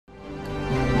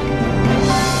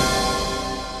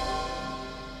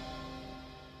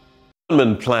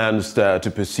Government plans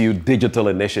to pursue digital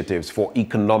initiatives for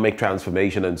economic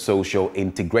transformation and social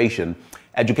integration.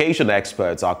 Education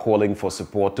experts are calling for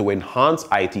support to enhance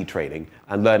IT training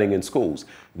and learning in schools.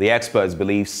 The experts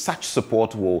believe such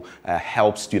support will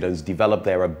help students develop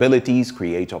their abilities,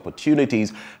 create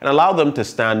opportunities, and allow them to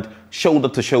stand shoulder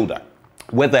to shoulder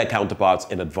with their counterparts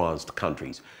in advanced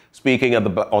countries. Speaking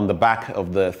on the back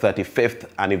of the 35th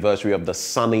anniversary of the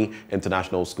Sunny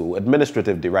International School,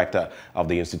 Administrative Director of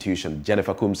the institution,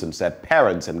 Jennifer Kumson, said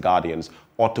parents and guardians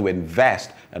ought to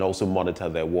invest and also monitor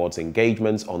their wards'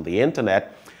 engagements on the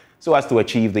internet so as to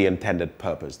achieve the intended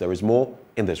purpose. There is more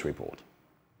in this report.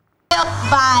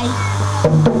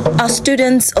 As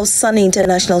students of Sunny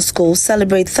International School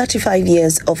celebrate 35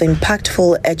 years of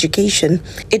impactful education,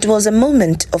 it was a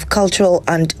moment of cultural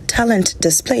and talent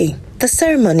display. The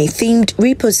ceremony themed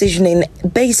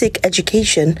repositioning basic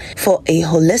education for a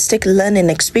holistic learning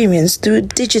experience through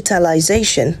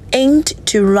digitalization, aimed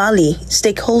to rally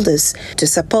stakeholders to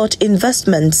support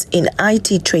investments in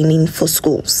IT training for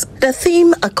schools. The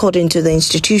theme, according to the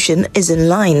institution, is in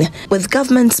line with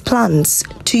government's plans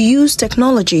to use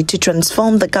technology to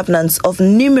transform the governance of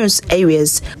numerous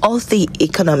areas of the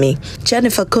economy.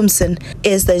 Jennifer Kumson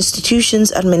is the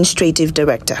institution's administrative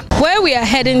director. Where we are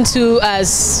heading to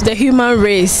as the human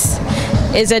race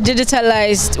is a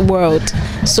digitalized world.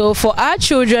 So for our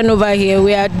children over here,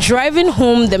 we are driving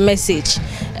home the message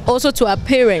also to our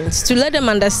parents to let them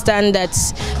understand that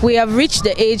we have reached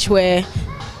the age where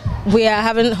we are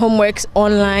having homeworks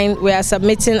online, we are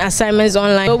submitting assignments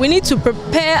online. So we need to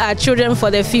prepare our children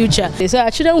for the future. So our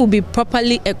children will be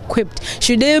properly equipped.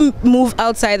 Should they move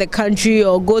outside the country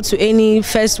or go to any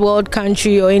first world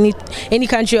country or any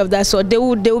country of that sort, they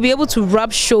will be able to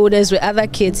rub shoulders with other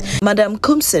kids. Madam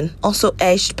Kumson also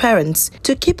urged parents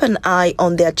to keep an eye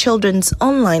on their children's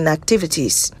online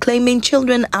activities, claiming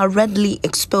children are readily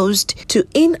exposed to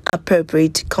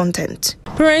inappropriate content.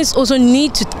 Parents also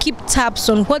need to keep tabs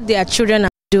on what their children are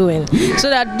doing so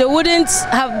that they wouldn't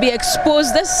be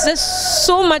exposed. There's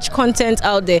so much content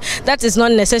out there that is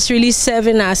not necessarily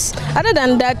serving us. Other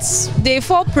than that, they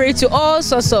fall prey to all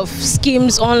sorts of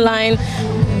schemes online,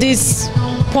 these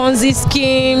Ponzi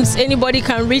schemes. Anybody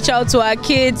can reach out to our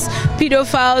kids,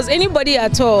 pedophiles, anybody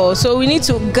at all. So we need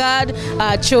to guard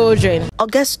our children.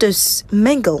 Augustus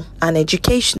Mengel, an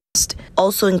educationist,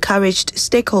 also encouraged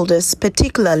stakeholders,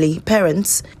 particularly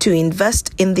parents, to invest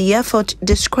in the effort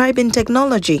describing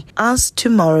technology as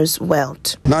tomorrow's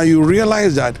wealth. Now you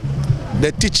realize that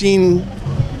the teaching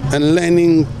and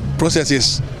learning process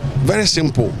is very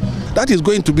simple. That is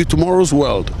going to be tomorrow's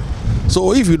world.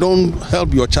 So if you don't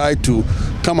help your child to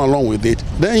come along with it,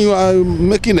 then you are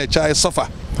making a child suffer.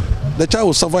 The child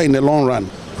will suffer in the long run.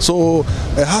 So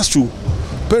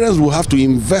parents will have to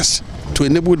invest to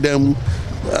enable them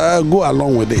go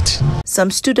along with it.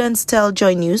 Some students tell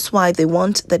JoyNews why they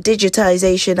want the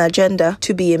digitization agenda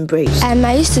to be embraced.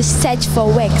 I used to search for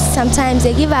works. Sometimes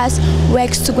they give us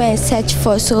works to go and search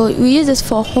for, so we use this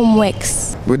for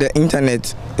homeworks. With the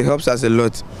internet, it helps us a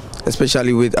lot,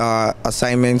 especially with our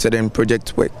assignments and then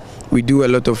project work. We do a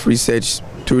lot of research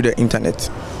through the internet.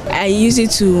 I use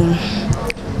it to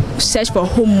search for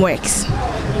homeworks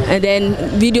and then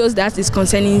videos that is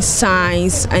concerning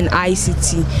science and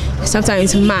ICT,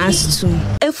 sometimes maths too.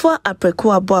 Efwa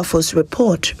Aprekuaboafo's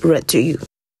report read to you.